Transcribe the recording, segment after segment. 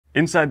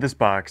Inside this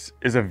box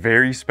is a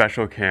very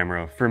special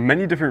camera for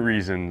many different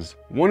reasons.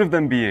 One of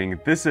them being,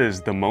 this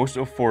is the most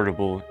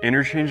affordable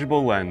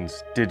interchangeable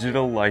lens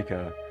digital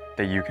Leica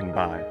that you can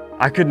buy.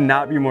 I could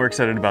not be more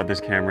excited about this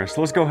camera,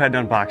 so let's go ahead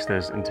and unbox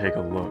this and take a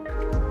look.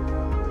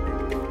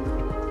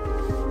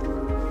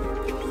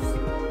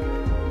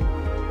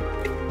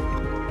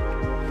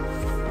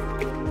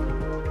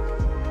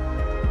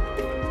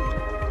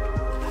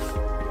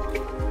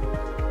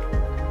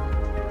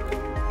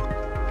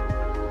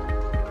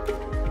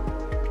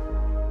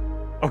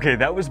 Okay,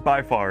 that was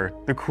by far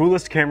the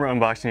coolest camera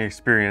unboxing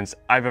experience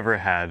I've ever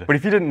had. But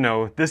if you didn't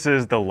know, this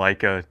is the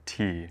Leica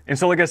T. And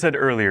so like I said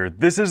earlier,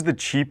 this is the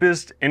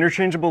cheapest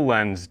interchangeable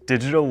lens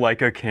digital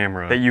Leica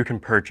camera that you can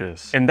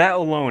purchase. And that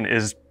alone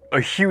is a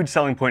huge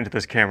selling point to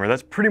this camera.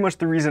 That's pretty much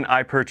the reason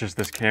I purchased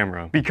this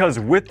camera. Because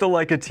with the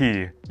Leica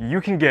T,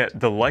 you can get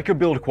the Leica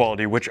build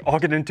quality, which I'll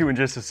get into in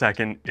just a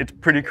second. It's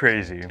pretty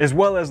crazy. As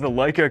well as the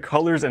Leica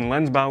colors and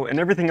lens mount and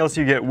everything else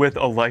you get with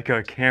a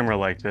Leica camera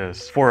like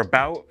this for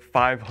about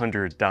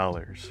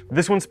 $500.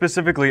 This one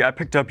specifically I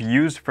picked up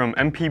used from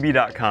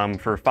mpb.com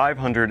for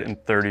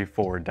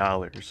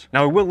 $534.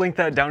 Now I will link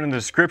that down in the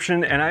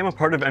description, and I'm a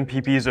part of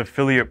MPB's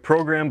affiliate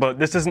program, but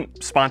this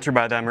isn't sponsored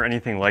by them or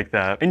anything like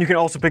that. And you can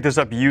also pick this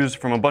up used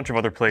from a bunch of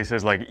other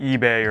places like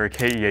eBay or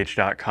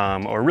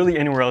KEH.com, or really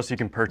anywhere else you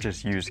can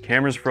purchase used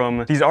cameras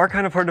from. These are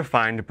kind of hard to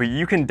find, but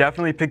you can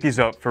definitely pick these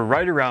up for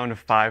right around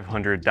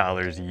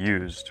 $500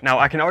 used. Now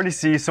I can already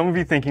see some of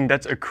you thinking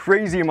that's a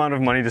crazy amount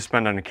of money to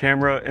spend on a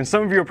camera, and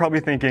some of you are probably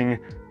thinking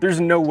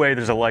there's no way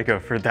there's a Leica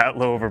for that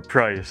low of a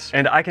price.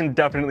 And I can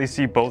definitely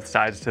see both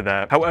sides to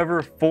that.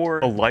 However, for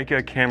a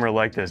Leica camera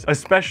like this,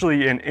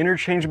 especially an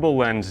interchangeable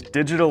lens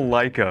digital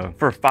Leica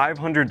for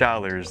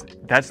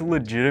 $500, that's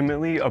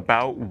legitimately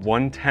about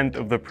 1/10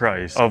 of the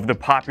price of the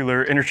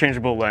popular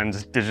interchangeable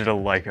lens digital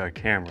Leica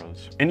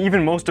cameras. And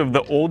even most of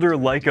the older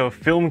Leica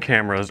film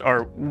cameras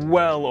are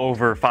well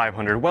over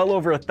 $500, well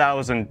over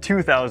 $1,000,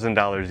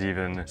 $2,000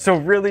 even. So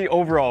really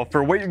overall,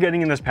 for what you're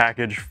getting in this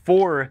package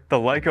for the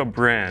Leica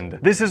brand,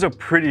 this is a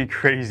pretty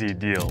crazy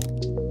deal.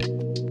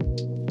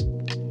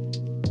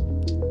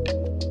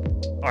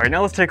 Alright,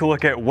 now let's take a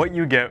look at what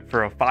you get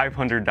for a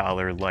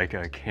 $500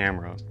 Leica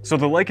camera. So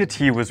the Leica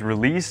T was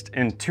released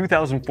in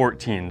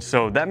 2014,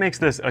 so that makes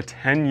this a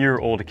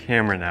 10-year-old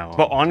camera now.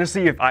 But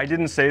honestly, if I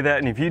didn't say that,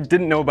 and if you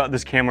didn't know about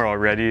this camera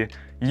already,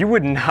 you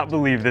would not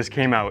believe this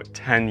came out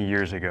 10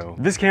 years ago.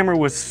 This camera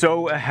was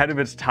so ahead of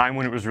its time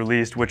when it was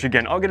released, which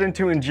again, I'll get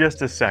into in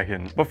just a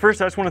second. But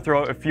first, I just want to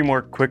throw out a few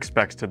more quick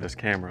specs to this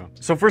camera.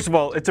 So first of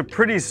all, it's a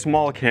pretty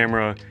small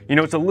camera. You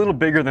know, it's a little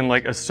bigger than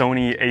like a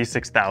Sony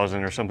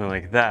a6000 or something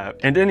like that.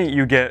 And in it,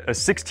 you get a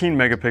 16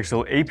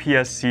 megapixel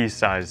APS-C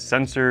size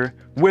sensor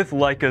with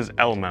Leica's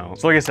L mount.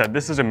 So like I said,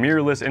 this is a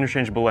mirrorless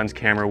interchangeable lens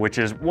camera, which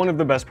is one of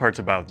the best parts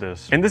about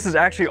this. And this is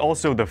actually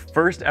also the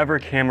first ever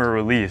camera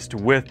released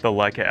with the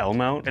Leica L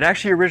mount. It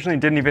actually originally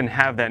didn't even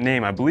have that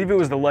name. I believe it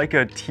was the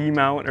Leica T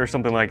mount or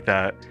something like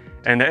that.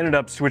 And they ended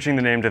up switching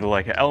the name to the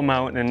Leica L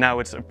mount, and now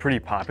it's a pretty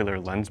popular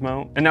lens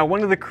mount. And now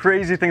one of the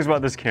crazy things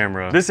about this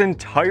camera, this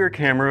entire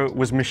camera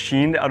was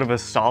machined out of a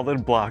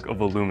solid block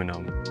of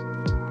aluminum.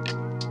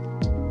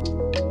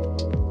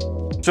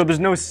 So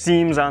there's no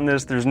seams on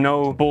this, there's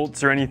no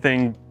bolts or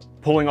anything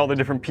pulling all the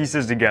different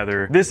pieces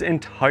together. This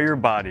entire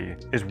body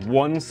is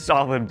one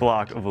solid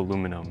block of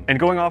aluminum. And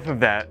going off of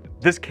that,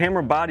 this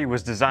camera body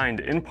was designed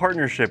in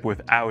partnership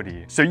with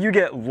Audi. So you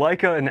get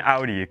Leica and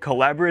Audi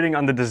collaborating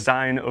on the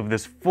design of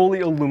this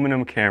fully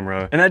aluminum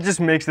camera, and that just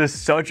makes this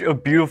such a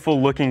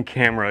beautiful looking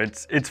camera.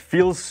 It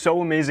feels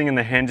so amazing in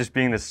the hand just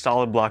being this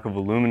solid block of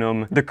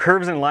aluminum. The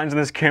curves and lines in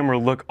this camera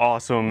look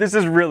awesome. This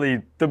is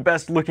really the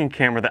best looking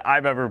camera that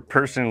I've ever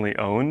personally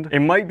owned.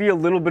 It might be a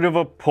little bit of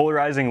a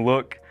polarizing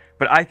look,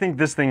 but I think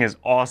this thing is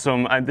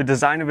awesome. The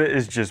design of it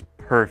is just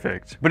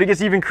perfect. But it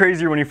gets even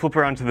crazier when you flip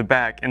around to the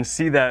back and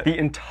see that the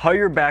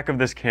entire back of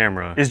this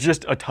camera is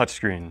just a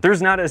touchscreen.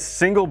 There's not a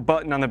single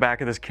button on the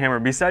back of this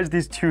camera besides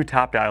these two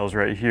top dials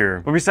right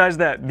here. But besides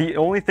that, the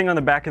only thing on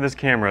the back of this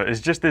camera is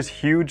just this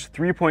huge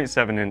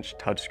 3.7-inch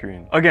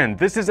touchscreen. Again,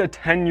 this is a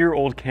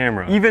 10-year-old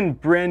camera. Even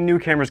brand new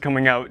cameras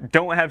coming out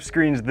don't have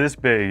screens this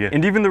big,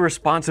 and even the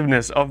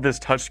responsiveness of this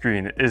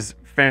touchscreen is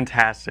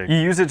fantastic. You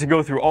use it to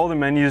go through all the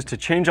menus, to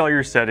change all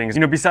your settings. You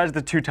know, besides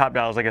the two top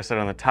dials, like I said,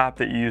 on the top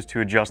that you use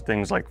to adjust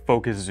things like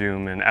focus,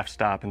 zoom, and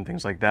f-stop and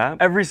things like that.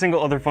 Every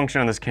single other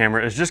function on this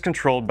camera is just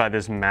controlled by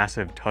this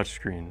massive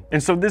touchscreen.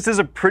 And so this is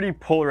a pretty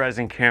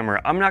polarizing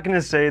camera. I'm not gonna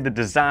say the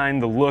design,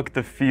 the look,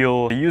 the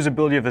feel, the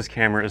usability of this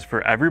camera is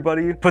for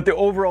everybody, but the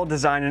overall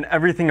design and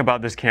everything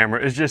about this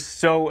camera is just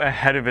so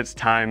ahead of its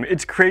time.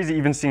 It's crazy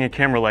even seeing a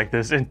camera like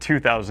this in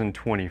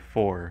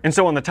 2024. And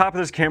so on the top of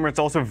this camera, it's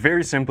also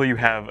very simple. You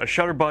have a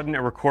shutter button,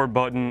 a record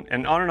button,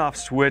 an on and off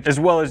switch, as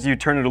well as you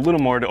turn it a little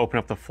more to open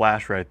up the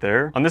flash right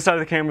there. On this side of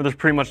the camera, there's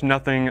pretty much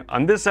nothing.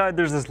 On this side,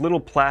 there's this little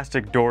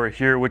plastic door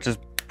here, which is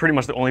pretty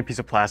much the only piece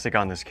of plastic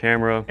on this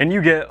camera. And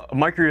you get a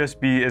micro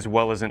USB as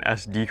well as an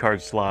SD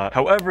card slot.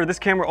 However, this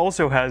camera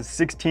also has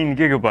 16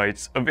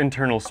 gigabytes of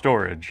internal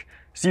storage.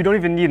 So you don't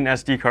even need an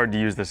SD card to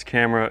use this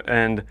camera,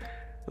 and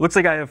It looks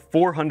like I have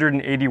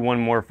 481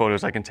 more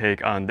photos I can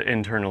take on the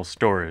internal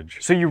storage.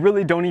 So you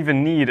really don't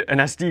even need an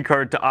SD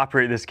card to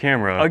operate this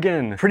camera.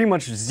 Again, pretty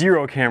much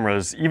zero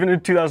cameras, even in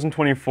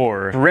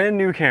 2024, brand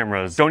new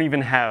cameras don't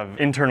even have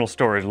internal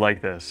storage like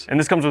this. And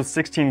this comes with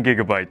 16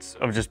 gigabytes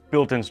of just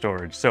built-in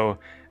storage. So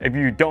if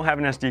you don't have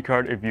an SD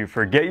card, if you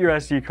forget your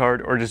SD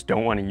card or just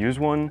don't want to use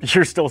one,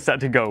 you're still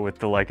set to go with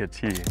the Leica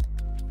T.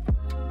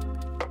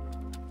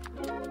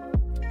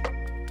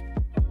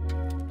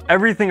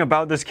 Everything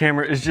about this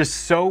camera is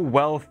just so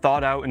well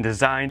thought out and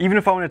designed. Even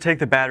if I want to take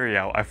the battery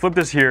out, I flip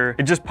this here,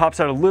 it just pops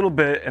out a little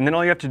bit, and then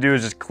all you have to do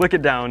is just click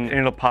it down and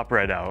it'll pop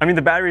right out. I mean,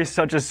 the battery is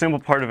such a simple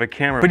part of a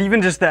camera, but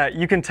even just that,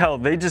 you can tell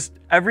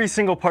every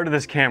single part of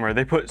this camera,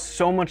 they put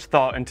so much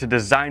thought into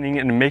designing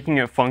and making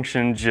it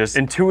function just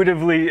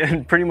intuitively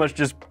and pretty much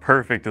just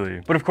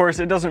perfectly. But of course,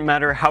 it doesn't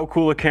matter how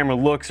cool a camera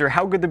looks or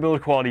how good the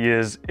build quality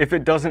is if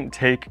it doesn't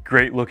take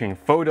great looking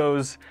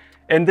photos.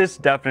 And this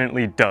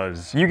definitely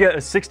does. You get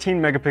a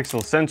 16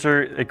 megapixel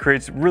sensor, it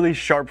creates really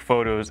sharp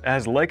photos, it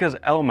has Leica's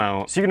L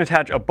mount, so you can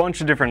attach a bunch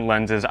of different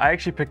lenses. I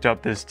actually picked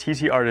up this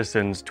TT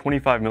Artisan's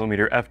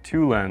 25mm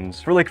f2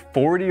 lens for like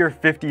 $40 or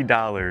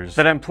 $50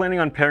 that I'm planning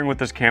on pairing with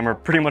this camera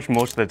pretty much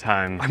most of the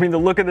time. I mean, the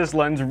look of this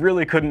lens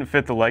really couldn't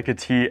fit the Leica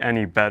T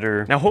any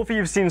better. Now, hopefully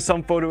you've seen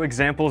some photo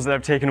examples that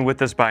I've taken with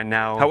this by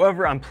now.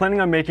 However, I'm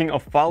planning on making a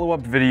follow-up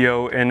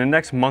video in the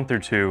next month or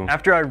two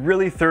after I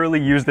really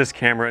thoroughly use this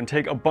camera and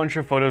take a bunch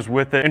of photos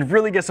with it and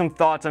really get some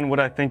thoughts on what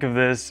I think of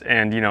this,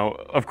 and you know,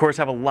 of course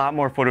have a lot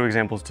more photo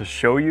examples to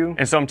show you.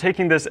 And so I'm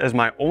taking this as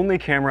my only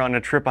camera on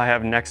a trip I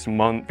have next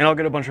month, and I'll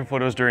get a bunch of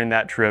photos during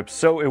that trip,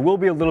 so it will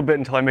be a little bit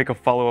until I make a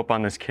follow-up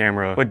on this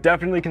camera, but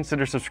definitely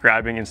consider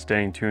subscribing and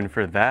staying tuned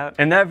for that.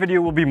 And that video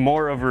will be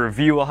more of a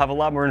review. I'll have a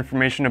lot more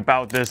information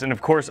about this and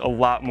of course a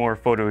lot more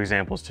photo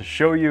examples to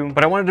show you.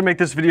 But I wanted to make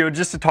this video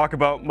just to talk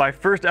about my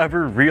first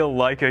ever real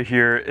Leica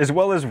here, as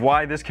well as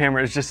why this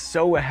camera is just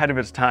so ahead of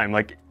its time.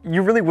 Like,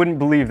 you really wouldn't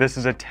believe this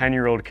is a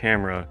 10-year-old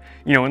camera,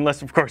 you know,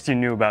 unless of course you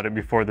knew about it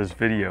before this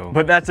video.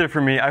 But that's it for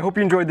me. I hope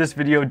you enjoyed this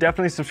video.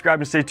 Definitely subscribe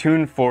and stay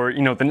tuned for,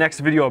 you know, the next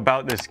video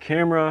about this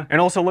camera.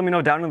 And also let me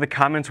know down in the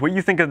comments what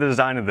you think of the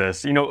design of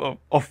this. You know,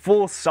 a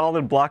full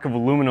solid block of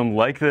aluminum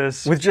like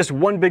this, with just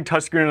one big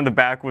touchscreen on the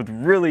back with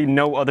really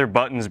no other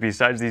buttons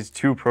besides these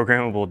two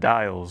programmable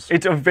dials.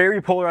 It's a very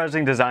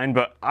polarizing design,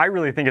 but I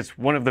really think it's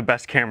one of the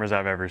best cameras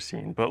I've ever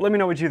seen. But let me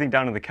know what you think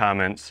down in the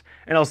comments,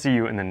 and I'll see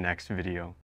you in the next video.